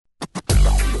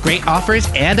Great offers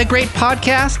and a great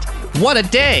podcast? What a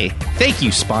day! Thank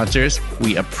you, sponsors.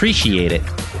 We appreciate it.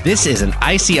 This is an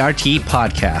ICRT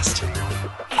podcast.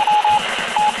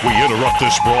 We interrupt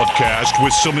this broadcast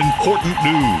with some important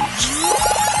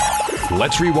news.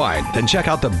 Let's rewind and check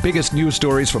out the biggest news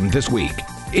stories from this week.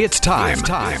 It's time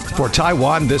for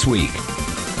Taiwan This Week.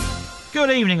 Good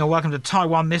evening and welcome to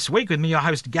Taiwan This Week with me, your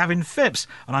host Gavin Phipps,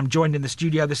 and I'm joined in the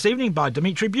studio this evening by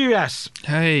Dimitri Buyas.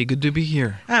 Hey, good to be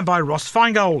here. And by Ross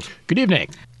Feingold. Good evening.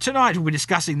 Tonight we'll be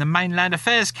discussing the Mainland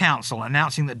Affairs Council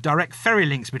announcing that direct ferry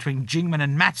links between Jingmen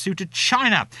and Matsu to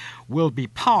China will be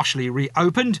partially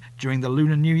reopened during the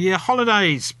Lunar New Year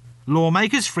holidays.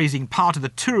 Lawmakers freezing part of the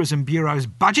Tourism Bureau's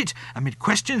budget amid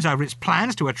questions over its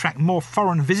plans to attract more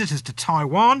foreign visitors to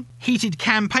Taiwan. Heated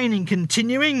campaigning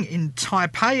continuing in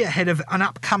Taipei ahead of an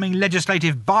upcoming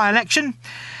legislative by-election.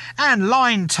 And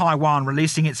Line Taiwan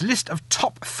releasing its list of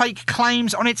top fake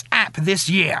claims on its app this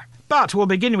year. But we'll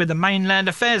begin with the Mainland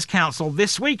Affairs Council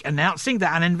this week announcing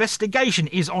that an investigation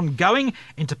is ongoing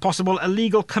into possible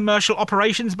illegal commercial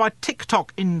operations by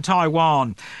TikTok in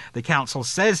Taiwan. The council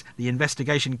says the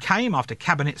investigation came after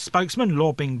Cabinet spokesman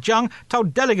Luo Bingjun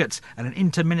told delegates at an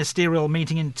interministerial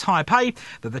meeting in Taipei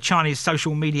that the Chinese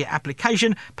social media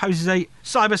application poses a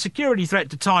cybersecurity threat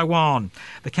to Taiwan.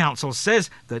 The council says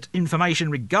that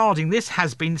information regarding this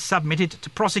has been submitted to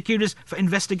prosecutors for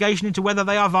investigation into whether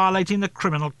they are violating the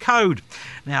criminal code.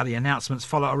 Now, the announcements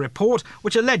follow a report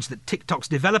which alleged that TikTok's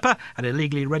developer had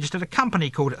illegally registered a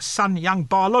company called Sanyang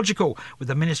Biological with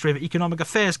the Ministry of Economic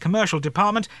Affairs Commercial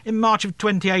Department in March of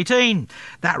 2018.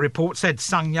 That report said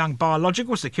Sanyang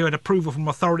Biological secured approval from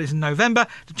authorities in November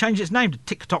to change its name to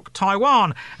TikTok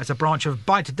Taiwan as a branch of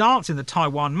ByteDance in the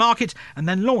Taiwan market and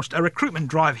then launched a recruitment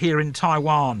drive here in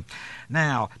Taiwan.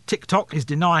 Now, TikTok is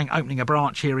denying opening a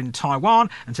branch here in Taiwan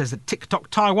and says that TikTok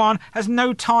Taiwan has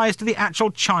no ties to the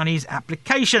actual Chinese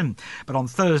application. But on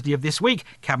Thursday of this week,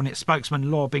 Cabinet spokesman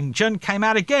Luo Bingjun came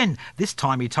out again. This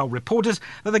time he told reporters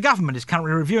that the government is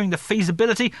currently reviewing the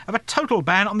feasibility of a total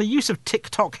ban on the use of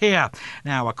TikTok here.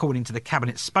 Now, according to the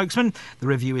Cabinet spokesman, the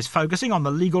review is focusing on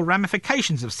the legal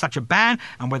ramifications of such a ban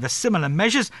and whether similar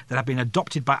measures that have been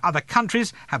adopted by other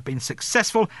countries have been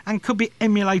successful and could be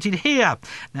emulated here.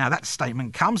 Now, that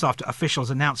statement comes after officials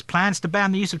announced plans to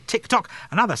ban the use of TikTok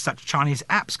and other such Chinese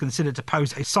apps considered to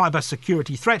pose a cyber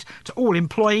security threat to all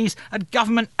employees at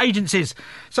government agencies.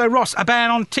 So, Ross, a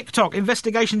ban on TikTok,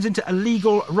 investigations into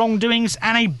illegal wrongdoings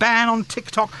and a ban on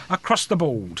TikTok across the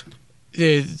board.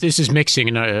 This is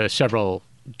mixing several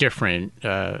different,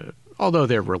 although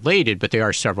they're related, but they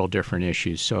are several different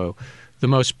issues. So the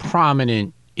most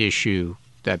prominent issue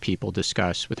that people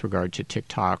discuss with regard to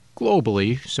TikTok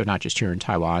globally, so not just here in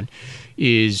Taiwan,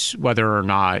 is whether or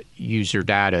not user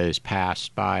data is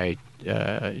passed by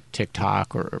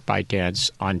TikTok or ByteDance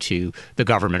onto the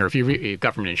government, or if you read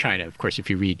government in China. Of course,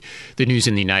 if you read the news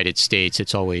in the United States,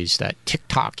 it's always that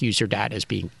TikTok user data is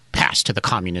being passed to the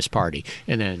Communist Party.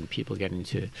 And then people get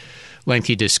into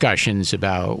lengthy discussions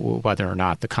about whether or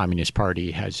not the Communist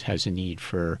Party has a need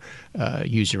for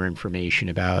user information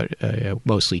about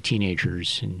mostly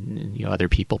teenagers and other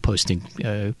people posting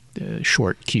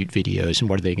short, cute videos, and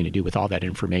what are they going to do with all that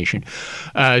information?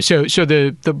 So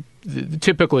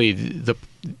typically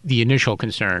the initial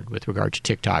concern with regard to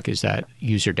TikTok is that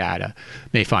user data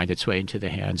may find its way into the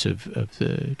hands of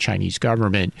the Chinese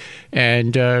government,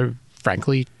 and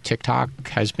frankly, TikTok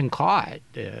has been caught.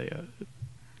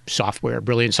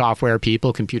 Brilliant software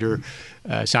people, computer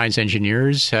science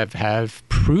engineers have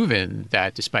proven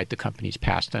that despite the company's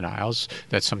past denials,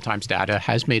 that sometimes data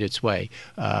has made its way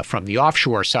from the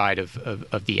offshore side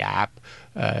of the app,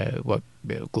 what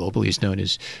globally is known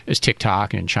as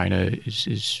TikTok, and in China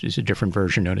is a different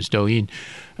version known as Douyin,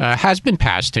 has been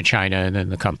passed to China, and then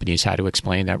the companies had to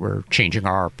explain that we're changing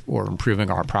or improving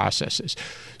our processes.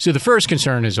 So the first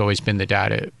concern has always been the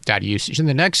data usage, and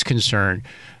the next concern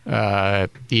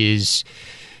is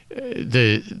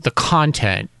the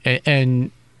content,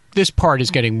 and this part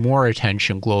is getting more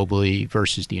attention globally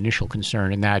versus the initial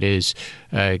concern, and that is,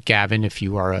 Gavin, if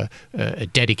you are a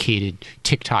dedicated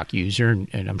TikTok user,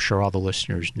 and I'm sure all the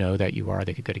listeners know that you are,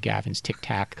 they could go to Gavin's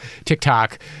TikTok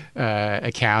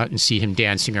account and see him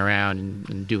dancing around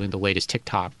and doing the latest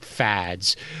TikTok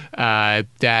fads,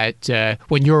 that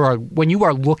when you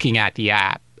are looking at the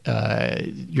app,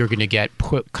 you're going to get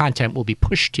content will be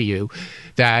pushed to you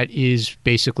that is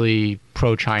basically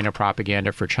pro-China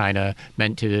propaganda for China,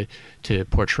 meant to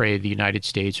portray the United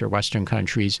States or Western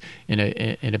countries in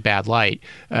a bad light.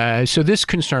 So this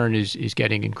concern is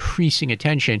getting increasing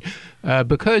attention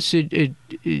because it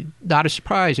not a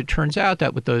surprise. It turns out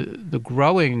that with the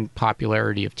growing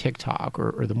popularity of TikTok,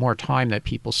 or the more time that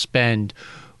people spend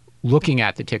looking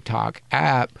at the TikTok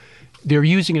app, they're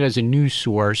using it as a news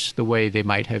source the way they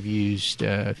might have used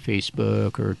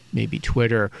Facebook or maybe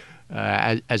Twitter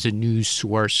as a news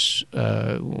source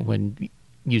when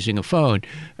using a phone.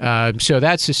 So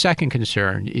that's the second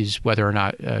concern, is whether or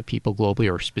not people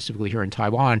globally, or specifically here in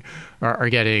Taiwan, are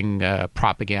getting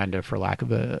propaganda, for lack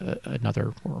of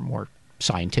another or more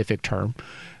scientific term.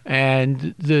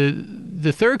 And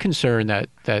the third concern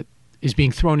that is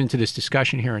being thrown into this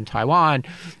discussion here in Taiwan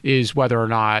is whether or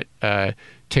not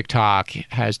TikTok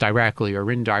has directly or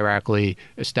indirectly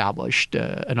established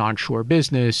an onshore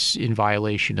business in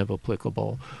violation of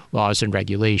applicable laws and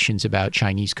regulations about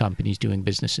Chinese companies doing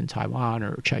business in Taiwan,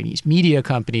 or Chinese media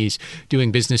companies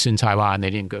doing business in Taiwan. They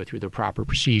didn't go through the proper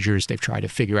procedures. They've tried to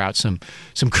figure out some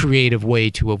creative way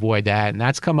to avoid that. And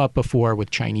that's come up before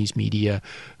with Chinese media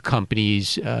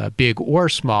companies, big or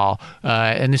small.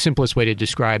 And the simplest way to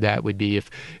describe that would be if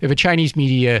a Chinese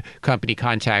media company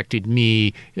contacted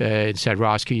me and said,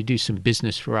 Ross, can you do some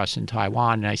business for us in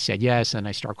Taiwan? And I said yes. And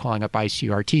I start calling up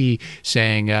ICRT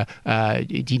saying,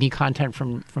 do you need content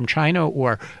from China,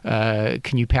 or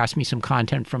can you pass me some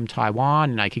content from Taiwan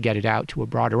and I could get it out to a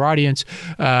broader audience?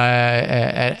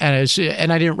 And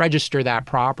I didn't register that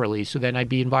properly. So then I'd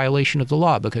be in violation of the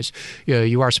law, because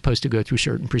you are supposed to go through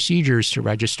certain procedures to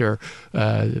register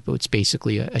what's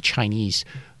basically a Chinese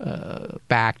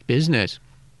backed business.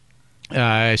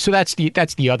 So that's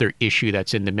the other issue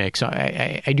that's in the mix.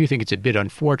 I do think it's a bit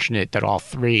unfortunate that all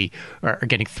three are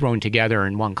getting thrown together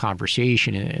in one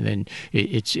conversation, and then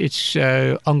it's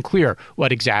unclear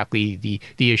what exactly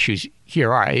the issues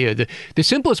here are. The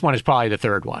simplest one is probably the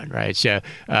third one, right? So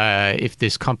if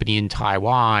this company in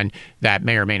Taiwan that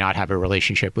may or may not have a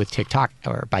relationship with TikTok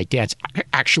or ByteDance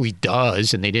actually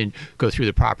does, and they didn't go through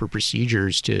the proper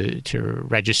procedures to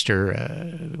register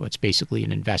what's basically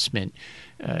an investment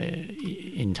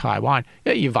in Taiwan,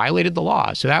 you violated the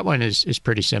law. So that one is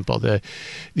pretty simple.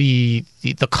 The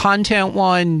content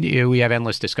one, we have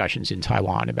endless discussions in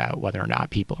Taiwan about whether or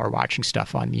not people are watching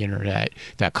stuff on the internet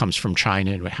that comes from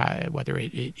China, and whether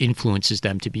it influences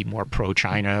them to be more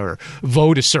pro-China or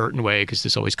vote a certain way, because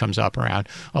this always comes up around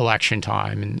election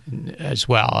time and as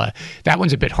well. That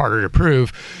one's a bit harder to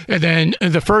prove. And then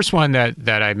the first one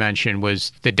that I mentioned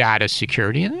was the data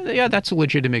security. And yeah, that's a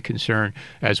legitimate concern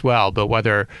as well. But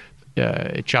whether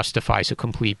it justifies a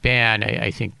complete ban,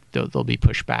 I think there'll be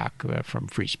pushback from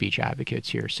free speech advocates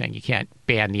here saying you can't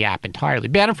ban the app entirely.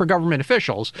 Ban it for government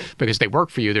officials because they work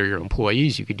for you; they're your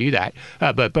employees. You could do that,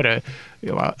 but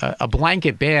a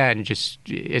blanket ban,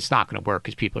 it's not going to work,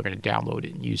 because people are going to download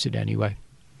it and use it anyway.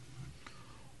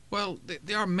 Well,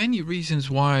 there are many reasons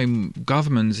why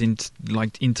governments in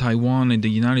Taiwan and the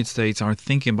United States are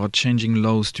thinking about changing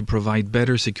laws to provide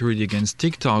better security against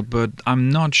TikTok, but I'm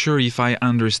not sure if I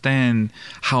understand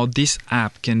how this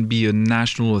app can be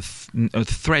a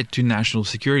threat to national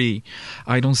security.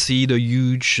 I don't see the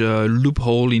huge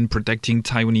loophole in protecting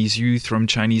Taiwanese youth from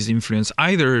Chinese influence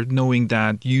either, knowing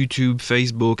that YouTube,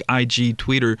 Facebook, IG,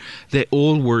 Twitter, they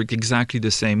all work exactly the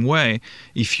same way.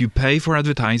 If you pay for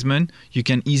advertisement, you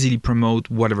can easily promote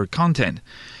whatever content.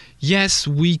 Yes,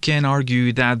 we can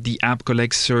argue that the app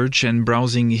collects search and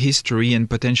browsing history and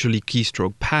potentially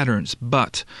keystroke patterns,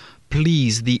 but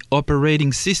please, the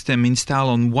operating system installed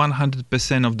on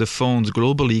 100% of the phones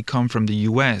globally come from the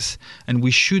US, and we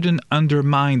shouldn't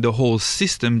undermine the whole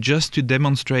system just to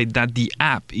demonstrate that the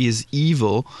app is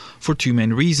evil for two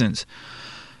main reasons.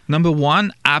 Number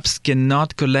one, apps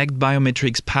cannot collect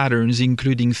biometrics patterns,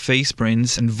 including face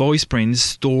prints and voice prints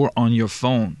stored on your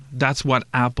phone. That's what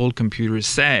Apple Computer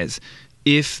says.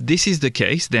 If this is the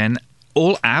case, then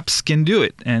all apps can do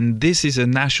it. And this is a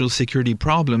national security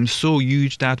problem so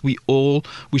huge that we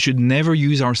should never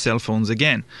use our cell phones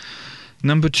again.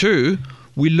 Number two,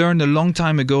 we learned a long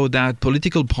time ago that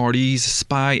political parties,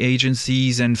 spy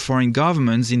agencies, and foreign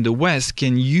governments in the West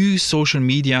can use social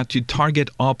media to target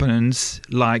opponents,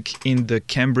 like in the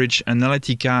Cambridge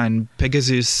Analytica and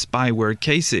Pegasus spyware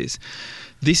cases.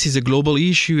 This is a global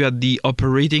issue at the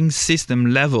operating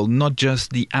system level, not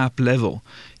just the app level.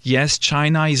 Yes,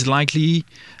 China is likely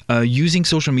using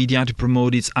social media to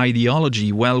promote its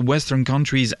ideology, while Western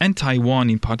countries and Taiwan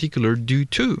in particular do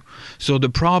too. So the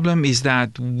problem is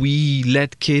that we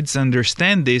let kids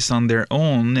understand this on their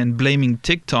own, and blaming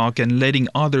TikTok and letting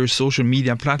other social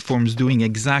media platforms doing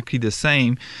exactly the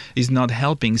same is not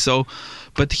helping. So,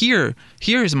 but here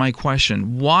is my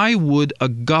question. Why would a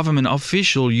government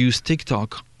official use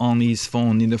TikTok on his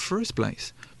phone in the first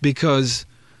place? Because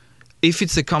if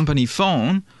it's a company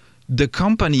phone, the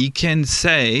company can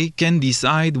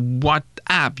decide what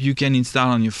app you can install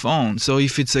on your phone. So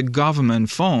if it's a government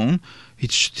phone,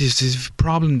 this is a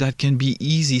problem that can be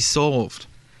easily solved.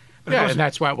 Yeah, and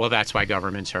that's why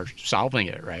governments are solving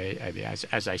it, right? I mean,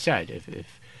 as I said,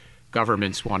 if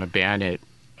governments want to ban it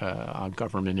on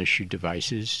government-issued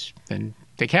devices, then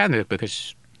they can,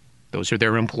 because those are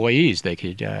their employees. They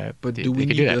could. But do we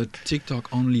need a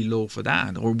TikTok-only law for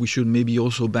that, or we should maybe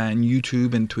also ban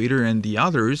YouTube and Twitter and the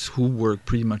others who work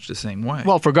pretty much the same way?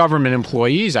 Well, for government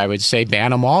employees, I would say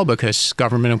ban them all, because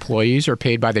government employees are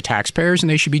paid by the taxpayers and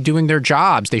they should be doing their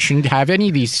jobs. They shouldn't have any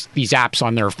of these apps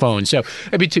on their phone. So,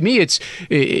 I mean, to me, it's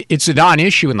a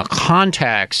non-issue in the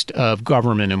context of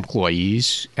government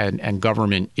employees and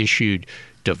government-issued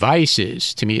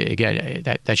devices. To me, again,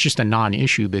 that's just a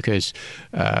non-issue, because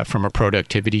from a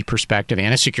productivity perspective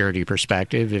and a security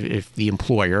perspective, if the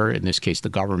employer, in this case the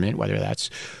government, whether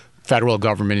that's federal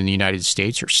government in the United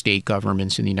States or state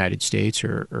governments in the United States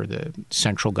or the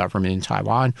central government in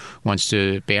Taiwan, wants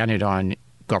to ban it on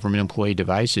government employee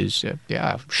devices,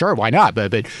 yeah, sure, why not?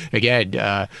 But again,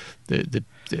 the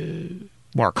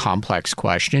more complex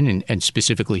question, and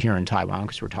specifically here in Taiwan,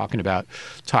 because we're talking about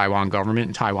Taiwan government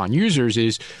and Taiwan users,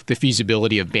 is the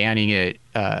feasibility of banning it.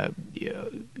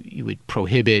 You would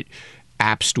prohibit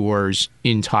app stores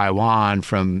in Taiwan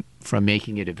from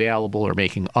making it available or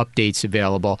making updates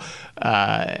available.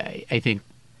 I think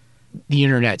the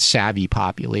internet-savvy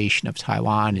population of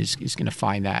Taiwan is going to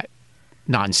find that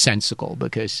nonsensical,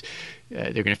 because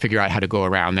they're going to figure out how to go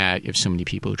around that. You have so many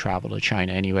people who travel to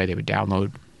China anyway, they would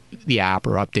download the app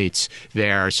or updates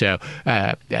there. So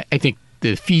I think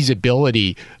the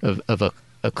feasibility of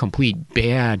a complete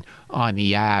ban on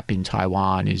the app in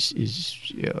Taiwan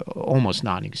is almost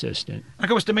non-existent. Of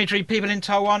course, Dimitri, people in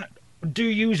Taiwan do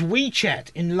use WeChat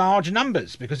in large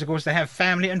numbers because, of course, they have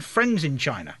family and friends in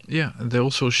China. Yeah, they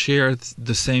also share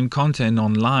the same content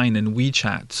online in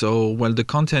WeChat. So, well, the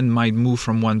content might move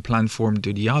from one platform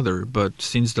to the other, but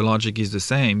since the logic is the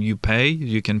same, you pay,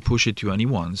 you can push it to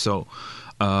anyone. So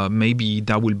maybe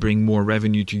that will bring more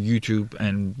revenue to YouTube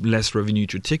and less revenue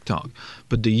to TikTok.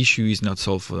 But the issue is not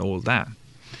solved for all that.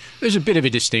 There's a bit of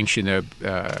a distinction, though,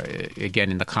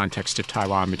 again, in the context of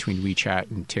Taiwan between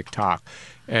WeChat and TikTok.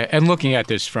 And looking at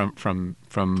this from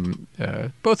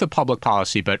both a public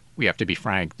policy, but we have to be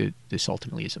frank, that this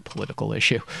ultimately is a political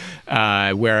issue.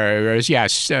 Whereas,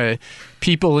 yes,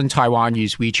 people in Taiwan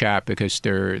use WeChat because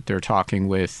they're talking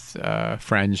with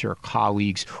friends or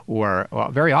colleagues, or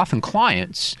very often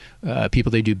clients,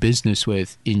 people they do business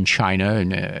with in China,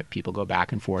 and people go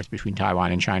back and forth between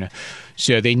Taiwan and China.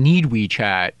 So they need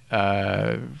WeChat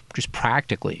just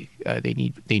practically. They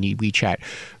need WeChat.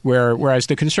 Whereas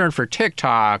the concern for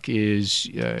TikTok is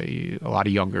a lot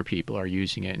of younger people are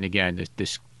using it, and again,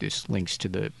 this links to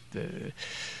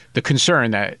the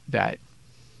concern that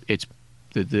it's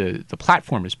the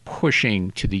platform is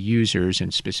pushing to the users,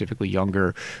 and specifically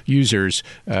younger users,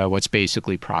 what's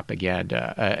basically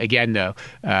propaganda. Again, though,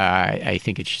 I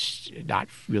think it's not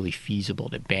really feasible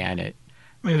to ban it.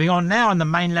 Moving on now, and the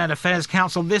Mainland Affairs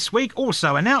Council this week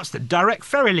also announced that direct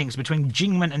ferry links between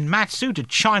Jingmen and Matsu to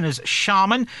China's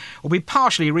Xiamen will be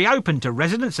partially reopened to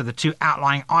residents of the two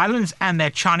outlying islands and their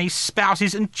Chinese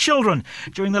spouses and children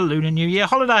during the Lunar New Year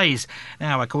holidays.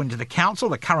 Now, according to the Council,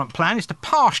 the current plan is to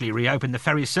partially reopen the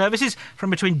ferry services from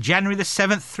between January the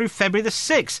 7th through February the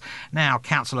 6th. Now,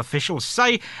 Council officials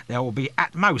say there will be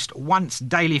at most once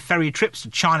daily ferry trips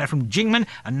to China from Jingmen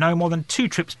and no more than 2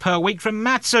 trips per week from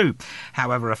Matsu.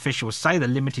 However, officials say the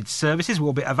limited services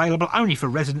will be available only for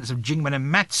residents of Jingmen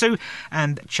and Matsu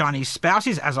and Chinese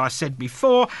spouses, as I said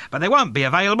before, but they won't be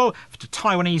available to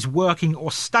Taiwanese working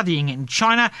or studying in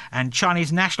China, and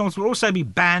Chinese nationals will also be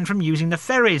banned from using the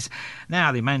ferries.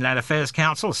 Now, the Mainland Affairs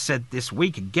Council said this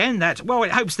week again that, well,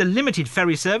 it hopes the limited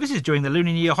ferry services during the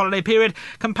Lunar New Year holiday period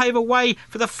can pave a way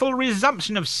for the full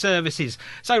resumption of services.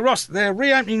 So, Ross, they're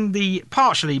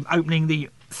partially opening the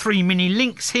 3 mini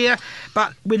links here,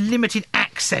 but with limited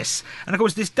access. And of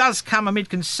course, this does come amid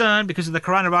concern because of the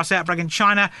coronavirus outbreak in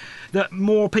China that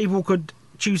more people could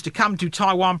choose to come to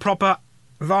Taiwan proper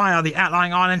via the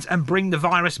outlying islands and bring the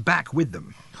virus back with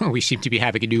them. We seem to be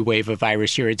having a new wave of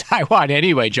virus here in Taiwan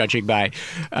anyway, judging by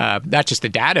not just the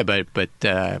data, but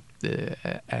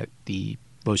at the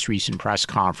most recent press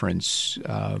conference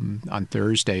on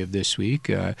Thursday of this week,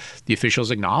 the officials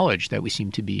acknowledged that we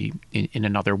seem to be in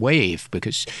another wave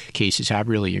because cases have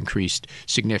really increased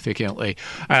significantly.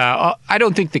 I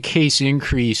don't think the case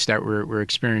increase that we're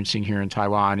experiencing here in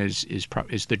Taiwan is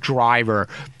the driver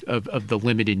of the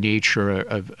limited nature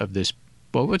of this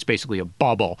it's basically a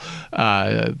bubble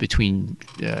between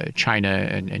China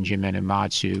and Jinmen and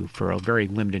Matsu for a very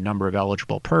limited number of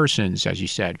eligible persons, as you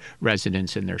said,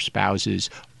 residents and their spouses,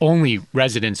 only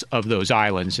residents of those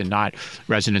islands and not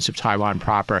residents of Taiwan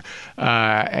proper.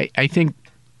 I think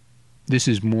this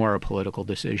is more a political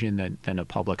decision than a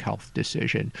public health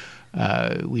decision.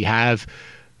 We have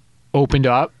opened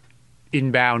up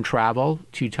inbound travel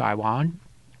to Taiwan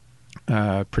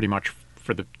pretty much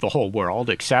for the whole world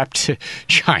except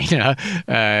China.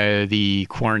 The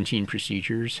quarantine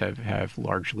procedures have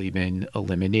largely been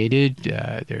eliminated.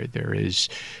 There is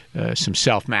some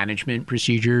self-management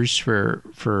procedures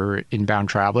for inbound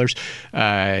travelers.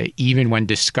 Even when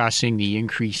discussing the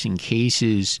increasing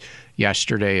cases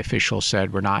yesterday, officials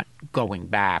said we're not going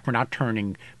back. We're not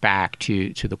turning back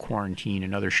to the quarantine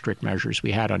and other strict measures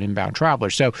we had on inbound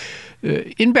travelers. So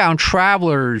inbound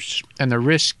travelers and the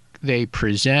risk they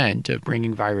present of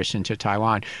bringing virus into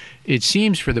Taiwan, it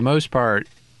seems for the most part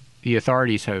the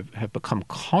authorities have become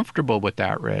comfortable with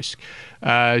that risk.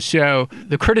 So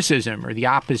the criticism or the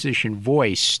opposition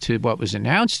voice to what was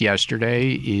announced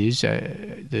yesterday is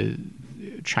the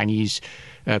Chinese,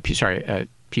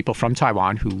 people from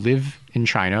Taiwan who live in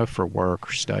China for work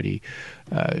or study,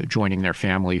 joining their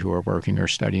family who are working or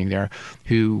studying there,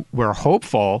 who were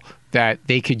hopeful that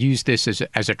they could use this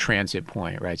as a transit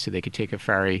point, right? So they could take a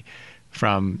ferry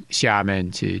from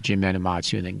Xiamen to Jinmen and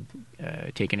Matsu and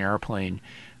then take an airplane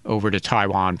over to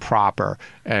Taiwan proper.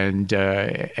 And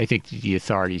I think the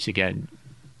authorities, again,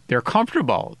 they're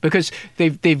comfortable because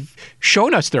they've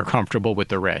shown us they're comfortable with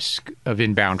the risk of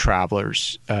inbound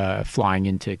travelers flying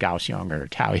into Kaohsiung or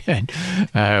Taoyuan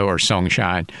or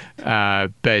Songshan.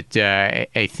 But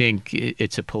I think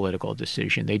it's a political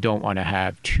decision. They don't want to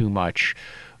have too much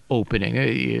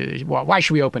opening. Why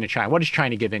should we open to China? What is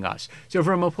China giving us? So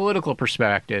from a political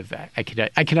perspective, I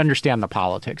could understand the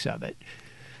politics of it.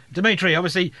 Dimitri,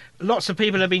 obviously, lots of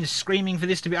people have been screaming for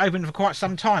this to be open for quite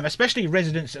some time, especially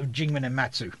residents of Jinmen and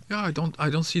Matsu. Yeah, I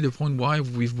don't see the point why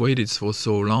we've waited for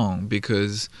so long,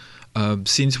 because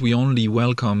since we only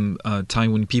welcome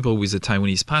Taiwan people with a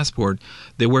Taiwanese passport,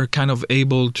 they were kind of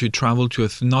able to travel to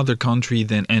another country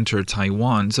than enter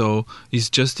Taiwan. So it's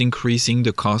just increasing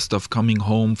the cost of coming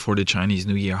home for the Chinese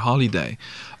New Year holiday.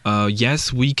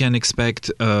 Yes, we can expect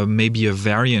maybe a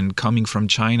variant coming from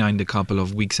China in a couple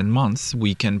of weeks and months.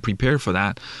 We can prepare for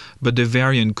that. But the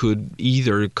variant could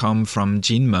either come from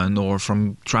Jinmen or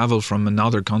travel from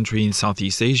another country in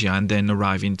Southeast Asia and then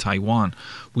arrive in Taiwan.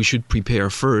 We should prepare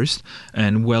first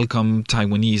and welcome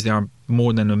Taiwanese. There are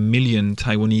more than 1 million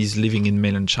Taiwanese living in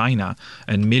mainland China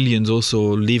and millions also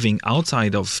living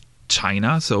outside of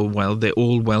China. So, they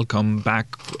all welcome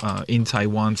back in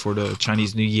Taiwan for the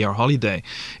Chinese New Year holiday.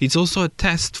 It's also a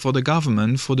test for the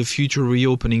government for the future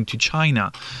reopening to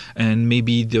China and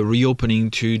maybe the reopening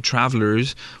to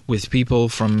travelers with people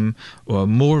from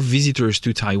more visitors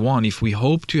to Taiwan. If we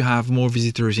hope to have more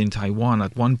visitors in Taiwan,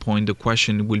 at one point the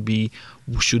question will be,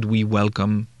 should we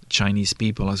welcome Chinese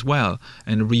people as well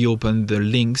and reopen the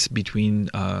links between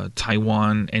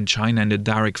Taiwan and China and the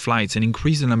direct flights and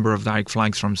increase the number of direct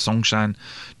flights from Songshan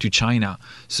to China.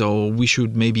 So we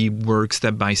should maybe work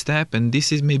step by step, and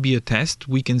this is maybe a test.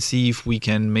 We can see if we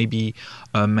can maybe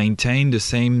maintain the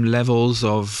same levels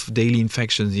of daily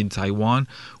infections in Taiwan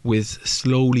with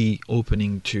slowly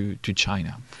opening to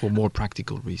China for more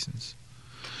practical reasons.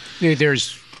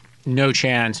 There's no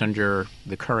chance under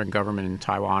the current government in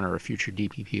Taiwan or a future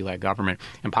DPP-led government,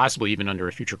 and possibly even under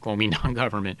a future Kuomintang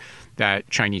government, that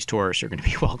Chinese tourists are going to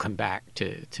be welcomed back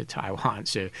to Taiwan.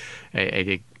 So I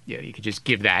think you could just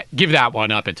give that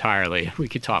one up entirely. We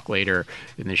could talk later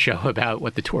in the show about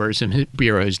what the Tourism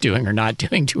Bureau is doing or not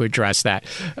doing to address that.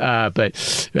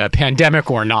 But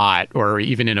pandemic or not, or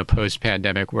even in a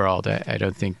post-pandemic world, I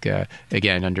don't think,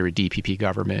 again, under a DPP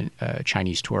government,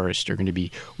 Chinese tourists are going to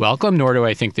be welcome, nor do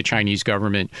I think the Chinese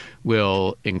government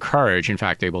will encourage. In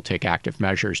fact, they will take active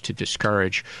measures to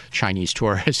discourage Chinese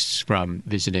tourists from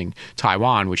visiting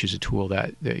Taiwan, which is a tool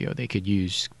that they could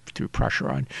use through pressure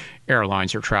on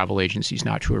airlines or travel agencies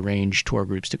not to arrange tour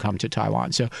groups to come to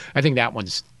Taiwan. So I think that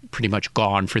one's pretty much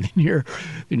gone for the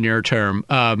near term.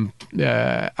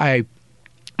 I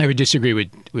would disagree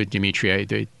with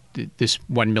Dimitri. This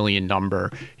 1 million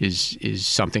number is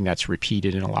something that's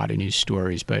repeated in a lot of news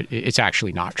stories, but it's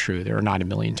actually not true. There are not 1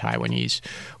 million Taiwanese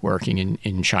working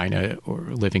in China or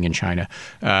living in China.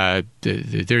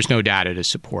 There's no data to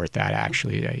support that.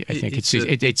 Actually, I think it's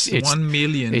 1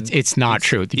 million. It's not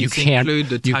true. You can't include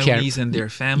the Taiwanese and their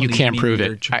families. You can't prove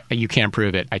it. You can't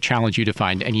prove it. I challenge you to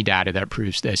find any data that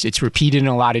proves this. It's repeated in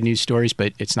a lot of news stories,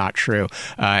 but it's not true,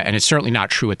 and it's certainly not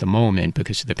true at the moment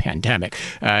because of the pandemic.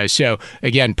 So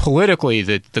again, politically,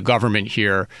 the government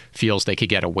here feels they could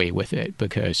get away with it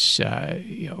because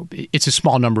it's a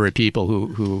small number of people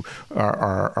who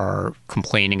are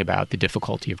complaining about the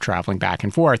difficulty of traveling back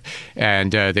and forth,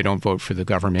 and they don't vote for the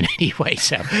government anyway,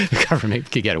 so the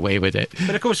government could get away with it.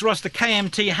 But of course, Ross, the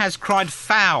KMT has cried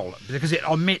foul because it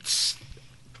omits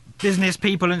business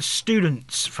people and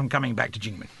students from coming back to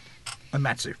Jingmen and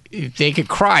Matsu. They could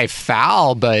cry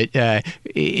foul, but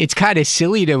it's kind of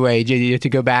silly to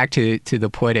go back to the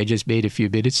point I just made a few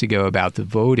minutes ago about the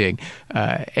voting.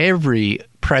 Every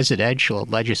presidential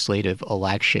legislative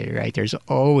election, right? There's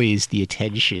always the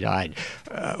attention on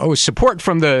support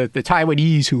from the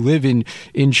Taiwanese who live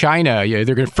in China.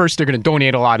 They're going to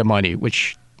donate a lot of money,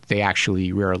 which they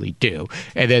actually rarely do.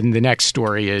 And then the next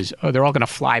story is, they're all going to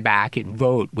fly back and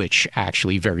vote, which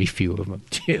actually very few of them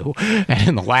do. And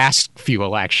in the last few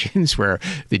elections where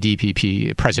the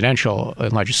DPP, presidential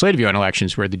and legislative yuan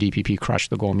elections where the DPP crushed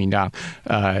the Kuomintang,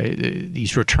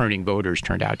 these returning voters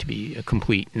turned out to be a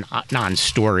complete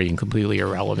non-story and completely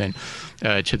irrelevant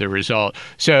to the result.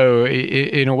 So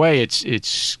in a way,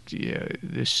 it's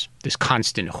this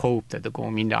constant hope that the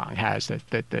Kuomintang has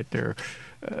that they're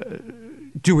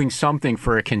doing something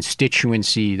for a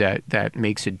constituency that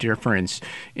makes a difference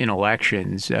in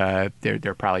elections.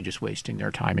 They're probably just wasting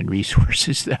their time and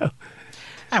resources, though.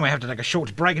 And we have to take a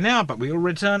short break now, but we will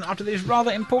return after these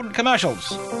rather important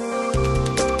commercials.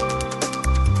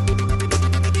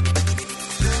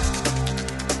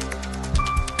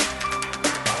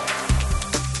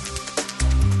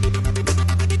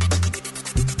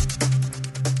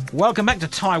 Welcome back to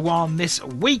Taiwan This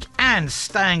Week, and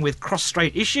staying with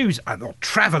cross-strait issues, or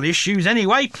travel issues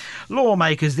anyway,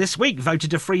 lawmakers this week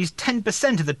voted to freeze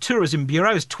 10% of the Tourism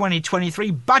Bureau's 2023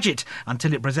 budget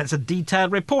until it presents a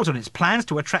detailed report on its plans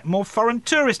to attract more foreign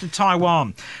tourists to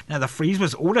Taiwan. Now, the freeze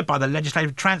was ordered by the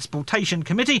Legislative Transportation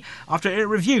Committee after it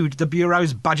reviewed the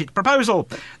Bureau's budget proposal.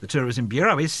 The Tourism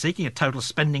Bureau is seeking a total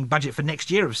spending budget for next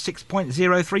year of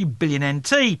 6.03 billion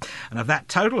NT, and of that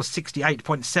total,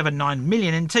 68.79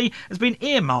 million NT has been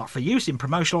earmarked for use in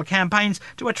promotional campaigns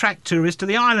to attract tourists to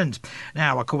the island.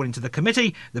 Now, according to the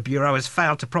committee, the Bureau has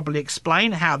failed to properly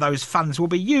explain how those funds will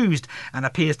be used and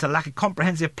appears to lack a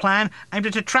comprehensive plan aimed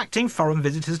at attracting foreign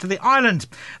visitors to the island.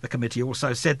 The committee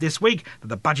also said this week that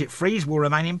the budget freeze will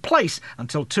remain in place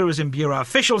until Tourism Bureau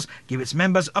officials give its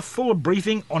members a full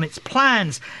briefing on its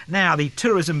plans. Now, the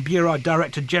Tourism Bureau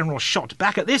Director General shot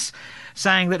back at this,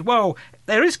 saying that, well,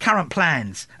 there is current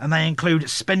plans, and they include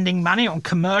spending money on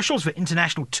commercials for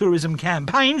international tourism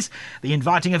campaigns, the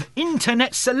inviting of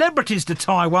internet celebrities to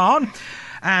Taiwan,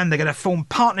 and they're going to form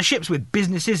partnerships with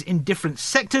businesses in different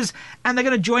sectors, and they're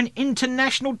going to join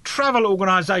international travel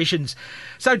organisations.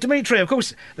 So, Dimitri, of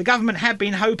course, the government had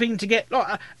been hoping to get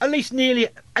at least nearly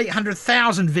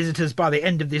 800,000 visitors by the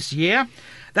end of this year.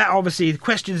 That obviously,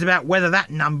 questions about whether that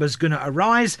number's going to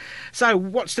arise. So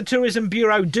what's the Tourism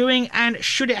Bureau doing, and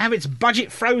should it have its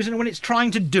budget frozen when it's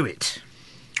trying to do it?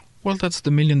 Well, that's the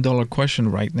million-dollar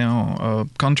question right now.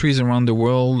 Countries around the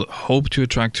world hope to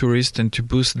attract tourists and to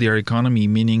boost their economy,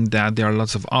 meaning that there are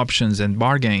lots of options and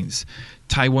bargains.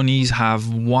 Taiwanese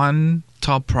have one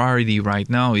top priority right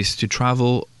now is to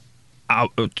travel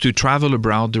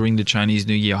abroad during the Chinese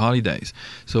New Year holidays.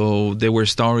 So there were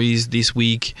stories this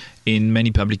week in many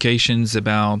publications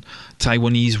about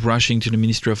Taiwanese rushing to the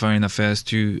Ministry of Foreign Affairs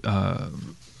to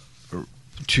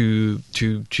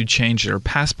change their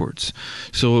passports.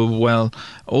 So, well,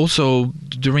 also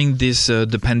during this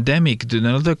the pandemic,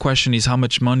 another question is how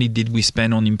much money did we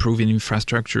spend on improving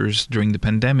infrastructures during the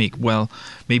pandemic? Well,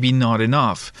 maybe not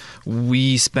enough.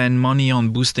 We spend money on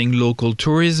boosting local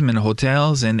tourism and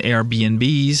hotels and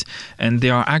Airbnbs, and they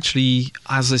are actually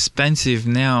as expensive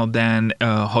now than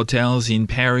hotels in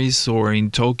Paris or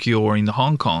in Tokyo or in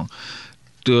Hong Kong.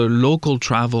 The local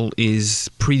travel is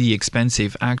pretty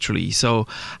expensive, actually. So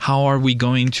how are we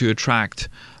going to attract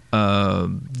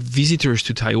visitors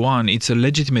to Taiwan? It's a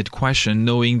legitimate question,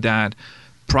 knowing that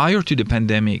prior to the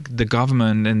pandemic, the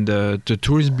government and the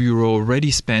Tourism Bureau already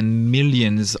spent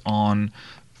millions on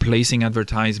placing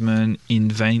advertisement,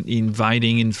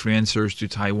 inviting influencers to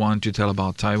Taiwan to tell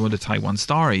about Taiwan, the Taiwan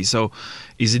story. So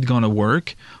is it going to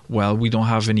work? Well, we don't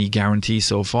have any guarantee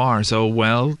so far. So,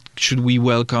 well, should we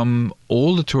welcome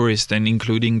all the tourists and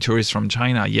including tourists from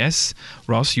China? Yes,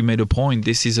 Ross, you made a point.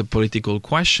 This is a political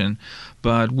question.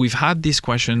 But we've had this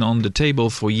question on the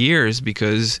table for years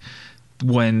because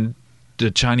when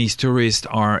the Chinese tourists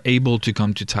are able to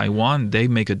come to Taiwan, they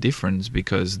make a difference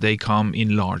because they come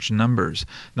in large numbers.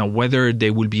 Now, whether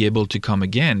they will be able to come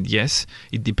again, yes,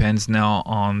 it depends now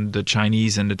on the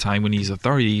Chinese and the Taiwanese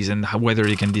authorities and whether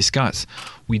they can discuss.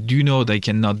 We do know they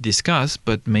cannot discuss,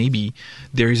 but maybe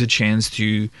there is a chance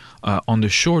to, on the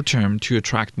short term, to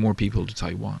attract more people to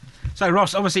Taiwan. So,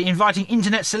 Ross, obviously inviting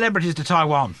internet celebrities to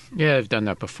Taiwan. Yeah, I've done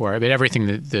that before. I mean, everything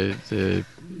that the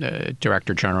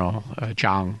Director General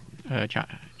Zhang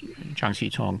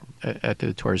Xitong at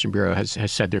the Tourism Bureau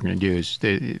has said they're going to do is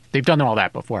they've done all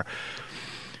that before.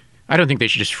 I don't think they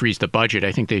should just freeze the budget.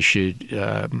 I think they should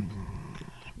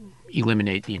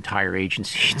eliminate the entire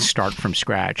agency and start from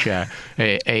scratch.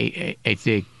 I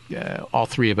think all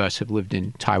three of us have lived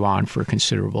in Taiwan for a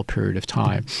considerable period of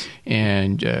time.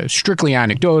 And strictly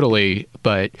anecdotally,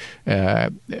 but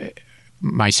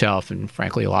myself and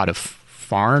frankly a lot of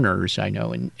foreigners I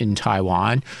know in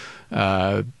Taiwan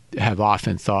have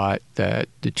often thought that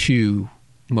the two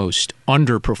most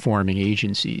underperforming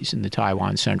agencies in the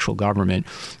Taiwan central government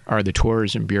are the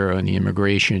Tourism Bureau and the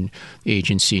Immigration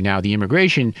Agency. Now, the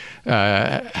Immigration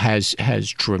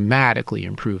has dramatically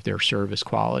improved their service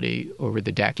quality over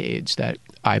the decades that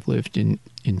I've lived in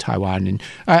Taiwan, and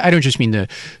I don't just mean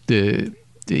the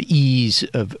ease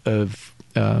of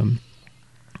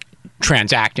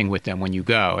transacting with them when you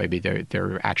go. I mean,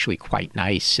 they're actually quite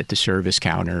nice at the service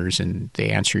counters, and they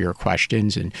answer your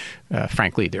questions. And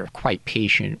frankly, they're quite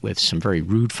patient with some very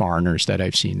rude foreigners that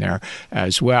I've seen there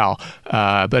as well.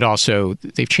 But also,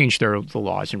 they've changed the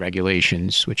laws and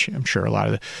regulations, which I'm sure a lot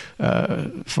of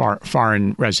the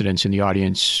foreign residents in the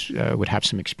audience would have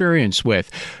some experience with.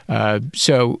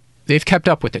 So they've kept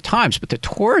up with the times. But the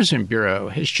Tourism Bureau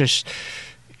has just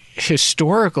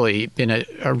historically been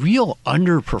a real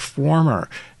underperformer,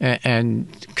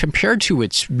 and compared to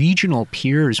its regional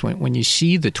peers, when you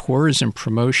see the tourism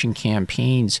promotion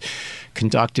campaigns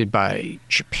conducted by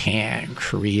Japan,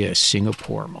 Korea,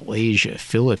 Singapore, Malaysia,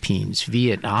 Philippines,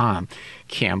 Vietnam,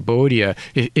 Cambodia.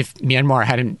 If Myanmar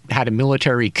hadn't had a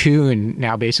military coup and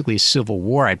now basically a civil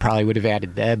war, I probably would have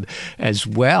added them as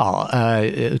well.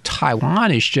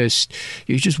 Taiwan is just,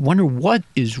 you just wonder what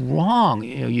is wrong.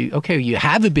 You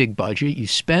have a big budget, you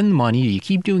spend money, you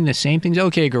keep doing the same things.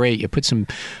 Okay, great. You put some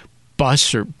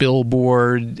bus or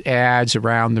billboard ads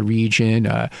around the region.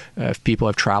 If people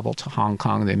have traveled to Hong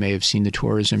Kong, they may have seen the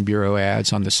Tourism Bureau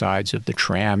ads on the sides of the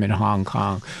tram in Hong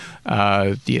Kong.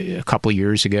 A couple of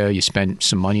years ago, you spent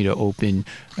some money to open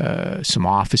some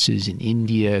offices in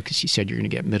India because you said you're going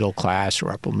to get middle class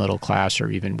or upper middle class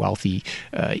or even wealthy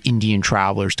Indian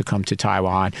travelers to come to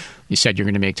Taiwan. You said you're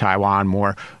going to make Taiwan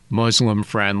more Muslim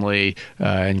friendly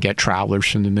and get travelers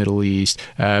from the Middle East.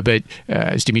 But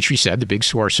as Dimitri said, the big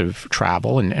source of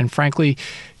travel and frankly,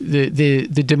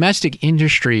 the domestic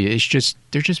industry is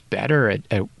they're just better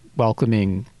at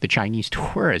welcoming the Chinese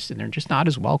tourists, and they're just not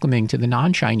as welcoming to the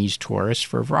non-Chinese tourists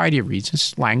for a variety of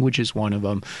reasons. Language is one of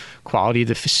them. Quality of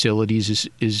the facilities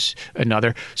is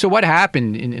another. So what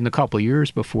happened in the couple of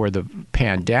years before the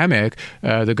pandemic,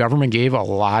 the government gave a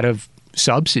lot of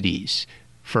subsidies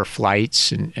for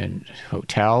flights and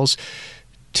hotels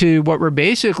to what were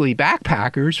basically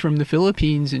backpackers from the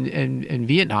Philippines and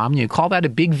Vietnam. You call that a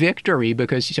big victory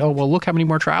because you say, oh, well, look how many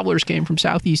more travelers came from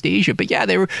Southeast Asia. But yeah,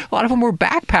 a lot of them were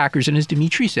backpackers. And as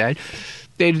Dimitri said,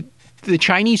 the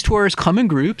Chinese tourists come in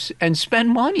groups and spend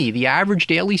money. The average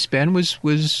daily spend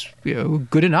was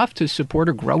good enough to support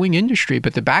a growing industry,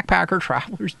 but the backpacker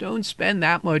travelers don't spend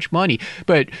that much money.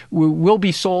 But we'll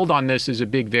be sold on this as a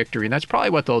big victory, and that's probably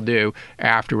what they'll do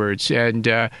afterwards. And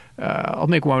I'll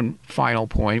make one final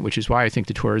point, which is why I think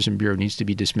the Tourism Bureau needs to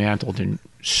be dismantled and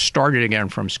started again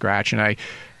from scratch. And I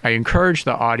encourage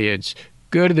the audience,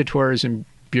 go to the Tourism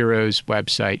Bureau's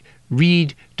website,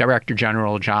 read Director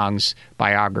General Zhang's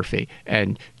biography,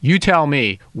 and you tell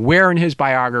me where in his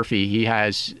biography he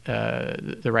has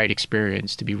the right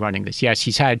experience to be running this. Yes,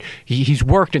 he's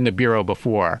worked in the Bureau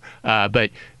before, but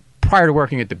prior to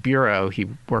working at the Bureau, he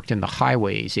worked in the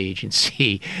Highways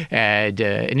Agency. And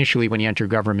initially, when he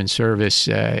entered government service,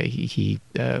 he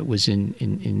was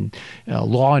in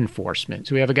law enforcement.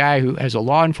 So we have a guy who has a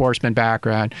law enforcement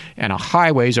background and a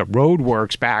highways, a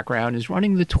roadworks background, is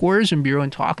running the Tourism Bureau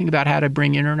and talking about how to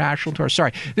bring international tourists.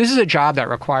 Sorry, this is a job that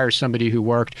requires somebody who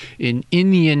worked in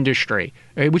the industry,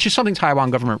 which is something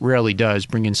Taiwan government rarely does,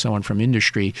 bring in someone from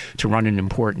industry to run an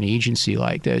important agency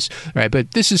like this, right?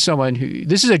 But this is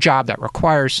a job that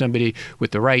requires somebody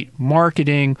with the right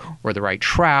marketing or the right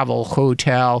travel,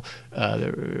 hotel,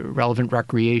 the relevant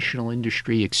recreational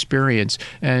industry experience.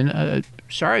 And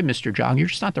sorry, Mr. Zhang, you're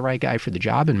just not the right guy for the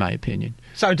job, in my opinion.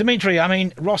 So, Dimitri, I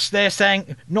mean, Ross, they're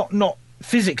saying not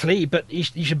physically, but you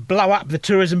should blow up the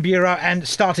tourism bureau and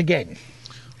start again?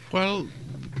 Well,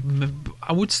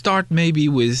 I would start maybe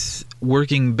with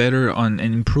working better on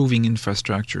improving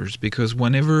infrastructures, because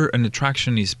whenever an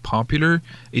attraction is popular,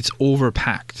 it's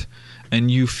overpacked and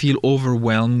you feel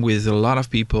overwhelmed with a lot of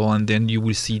people, and then you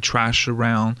will see trash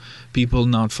around, people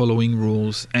not following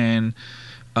rules. And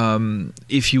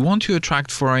if you want to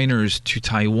attract foreigners to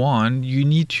Taiwan, you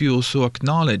need to also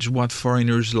acknowledge what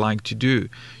foreigners like to do.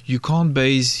 You can't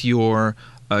base your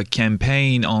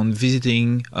campaign on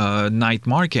visiting night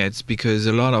markets, because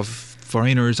a lot of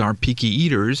foreigners are picky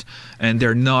eaters and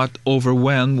they're not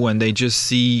overwhelmed when they just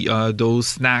see those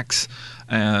snacks,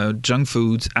 junk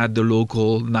foods at the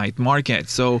local night market.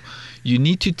 So you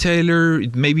need to tailor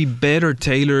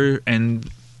and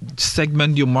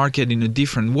segment your market in a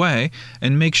different way,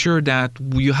 and make sure that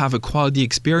you have a quality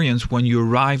experience when you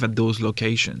arrive at those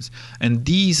locations. And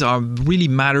these are really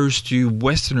matters to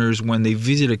Westerners when they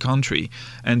visit a country,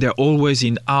 and they're always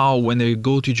in awe when they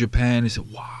go to Japan and say,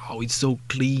 wow, it's so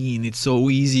clean, it's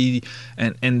so easy.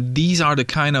 And these are the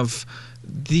kind of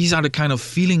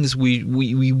feelings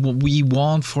we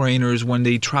want foreigners when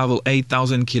they travel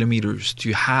 8,000 kilometers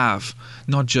to have,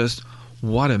 not just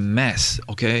what a mess,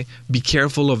 okay? Be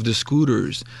careful of the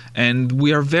scooters. And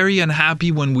we are very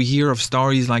unhappy when we hear of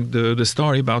stories like the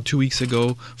story about 2 weeks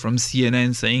ago from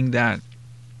CNN saying that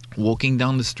walking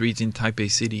down the streets in Taipei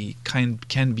City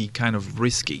can be kind of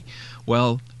risky.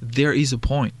 Well, there is a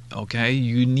point, okay?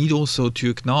 You need also to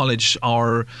acknowledge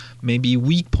our maybe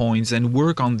weak points and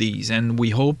work on these. And we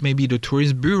hope maybe the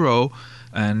Tourist Bureau,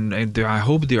 and I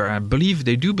believe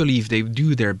they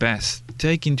do their best,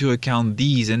 take into account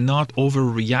these and not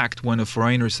overreact when a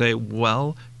foreigner say,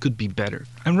 well, could be better.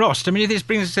 And Ross, I mean, this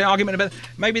brings us to the argument about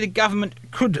maybe the government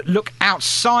could look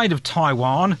outside of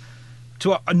Taiwan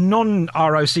to a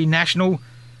non-ROC national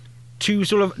to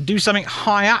sort of do something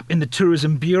high up in the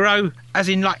Tourism Bureau, as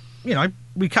in, like, you know,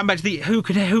 we come back to who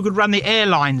could run the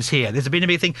airlines here. There's been a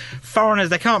big thing. Foreigners,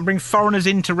 they can't bring foreigners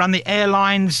in to run the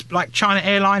airlines, like China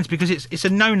Airlines, because it's a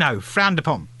no-no, frowned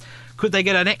upon. Could they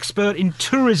get an expert in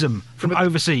tourism from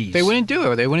overseas? They wouldn't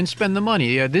do it. They wouldn't spend the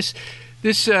money. This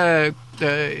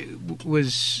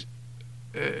was,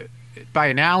 by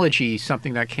analogy,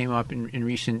 something that came up in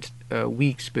recent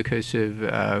weeks because of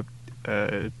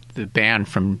the ban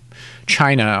from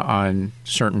China on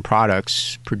certain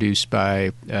products produced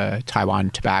by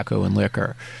Taiwan tobacco and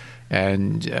liquor.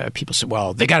 And people said,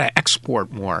 well, they got to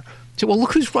export more. So, well,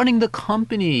 look who's running the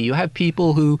company. You have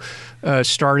people who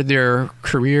started their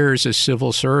careers as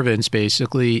civil servants,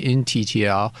 basically, in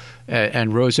TTL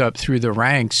and rose up through the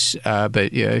ranks.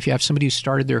 But if you have somebody who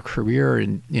started their career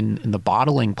in the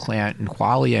bottling plant in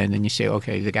Hualien, and then you say,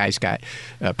 okay, the guy's got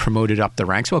promoted up the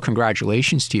ranks, well,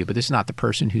 congratulations to you. But this is not the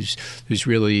person who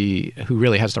really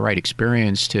has the right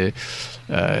experience to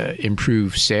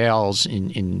improve sales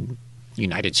in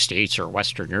United States or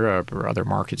Western Europe or other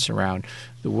markets around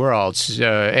the world.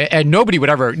 And nobody would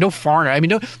ever, no foreigner, I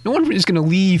mean, no one is going to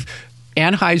leave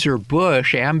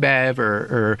Anheuser-Busch, Ambev,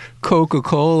 or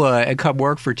Coca-Cola and come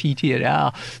work for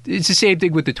TTL. It's the same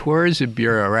thing with the Tourism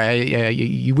Bureau, right?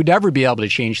 You would never be able to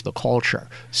change the culture.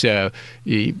 So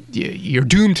you're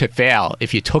doomed to fail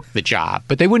if you took the job.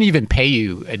 But they wouldn't even pay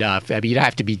you enough. I mean,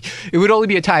 it would only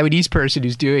be a Taiwanese person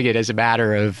who's doing it as a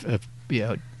matter of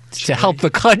to help the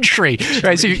country,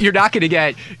 right? So you're not going to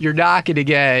get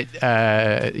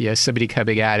somebody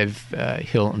coming out of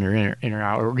Hilton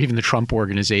or even the Trump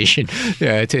organization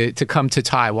to come to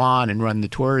Taiwan and run the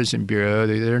tourism bureau.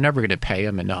 They're never going to pay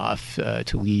them enough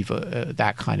to leave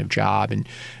that kind of job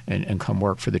and come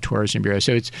work for the tourism bureau.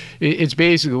 So it's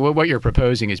basically what you're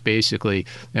proposing is basically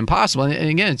impossible. And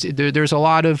again, there's a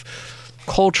lot of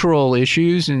cultural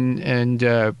issues, and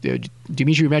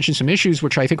Dimitri mentioned some issues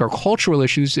which I think are cultural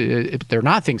issues. They're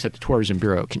not things that the Tourism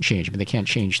Bureau can change. I mean, they can't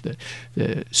change the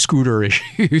scooter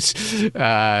issues.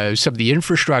 Some of the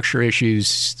infrastructure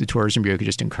issues, the Tourism Bureau could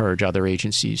just encourage other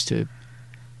agencies to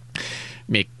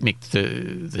make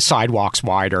the sidewalks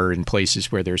wider in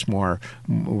places where there's more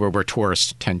where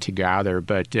tourists tend to gather.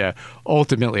 But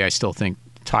ultimately, I still think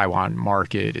Taiwan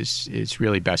market is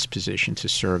really best positioned to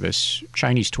service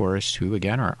Chinese tourists who,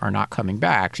 again, are not coming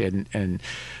back. And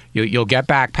you'll get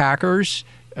backpackers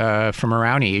from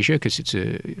around Asia because it's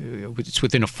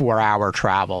within a 4-hour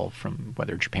travel from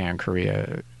whether Japan,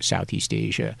 Korea, Southeast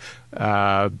Asia.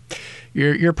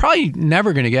 You're probably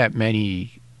never going to get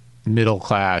many middle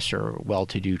class or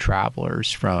well-to-do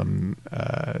travelers from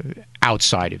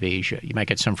outside of Asia. You might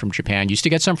get some from Japan. You used to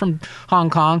get some from Hong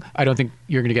Kong. I don't think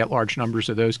you're going to get large numbers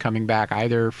of those coming back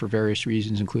either for various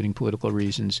reasons, including political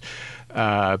reasons.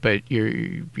 But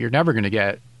you're never going to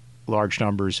get large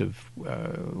numbers of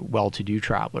well-to-do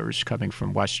travelers coming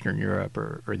from Western Europe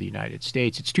or the United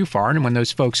States. It's too far, and when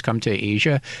those folks come to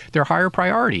Asia, they're higher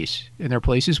priorities, and they're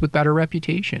places with better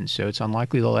reputations, so it's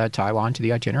unlikely they'll add Taiwan to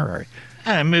the itinerary.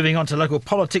 And moving on to local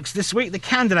politics this week, the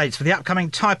candidates for the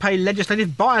upcoming Taipei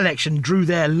legislative by-election drew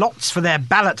their lots for their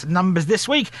ballot numbers this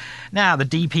week. Now, the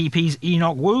DPP's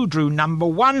Enoch Wu drew number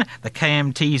 1, the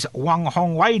KMT's Wang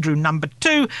Hongwei drew number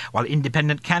 2, while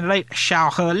independent candidate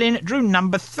Xiao Helin drew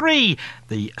number 3.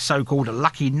 The so-called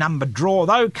lucky number draw,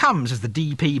 though, comes as the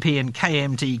DPP and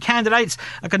KMT candidates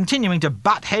are continuing to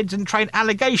butt heads and trade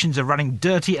allegations of running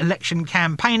dirty election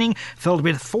campaigning filled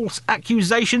with false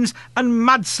accusations and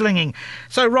mudslinging.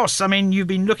 So, Ross, I mean, you've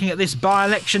been looking at this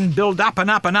by-election build up and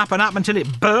up and up and up until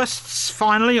it bursts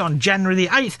finally on January the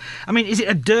 8th. I mean, is it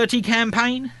a dirty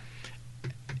campaign?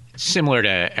 Similar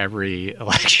to every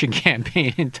election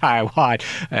campaign in Taiwan,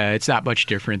 it's not much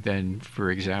different than,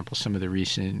 for example, some of the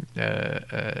recent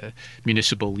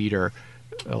municipal leader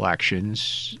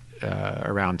elections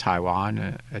around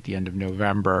Taiwan at the end of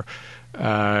November.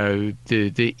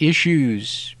 The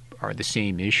issues are the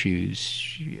same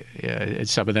issues.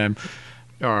 Some of them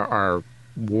are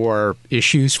war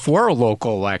issues for a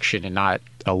local election and not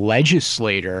a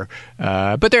legislator,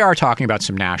 but they are talking about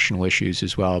some national issues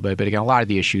as well. But again, a lot of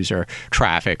the issues are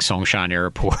traffic, Songshan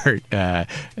Airport.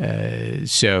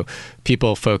 So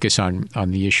people focus on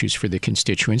the issues for the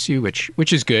constituency,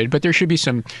 which is good. But there should be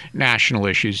some national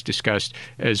issues discussed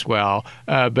as well.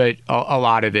 But a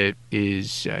lot of it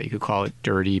is you could call it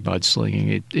dirty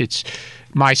mudslinging. It's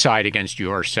my side against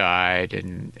your side,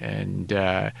 and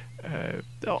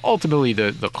ultimately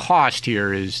the cost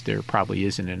here is there probably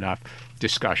isn't enough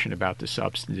discussion about the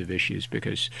substantive issues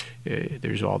because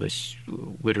there's all this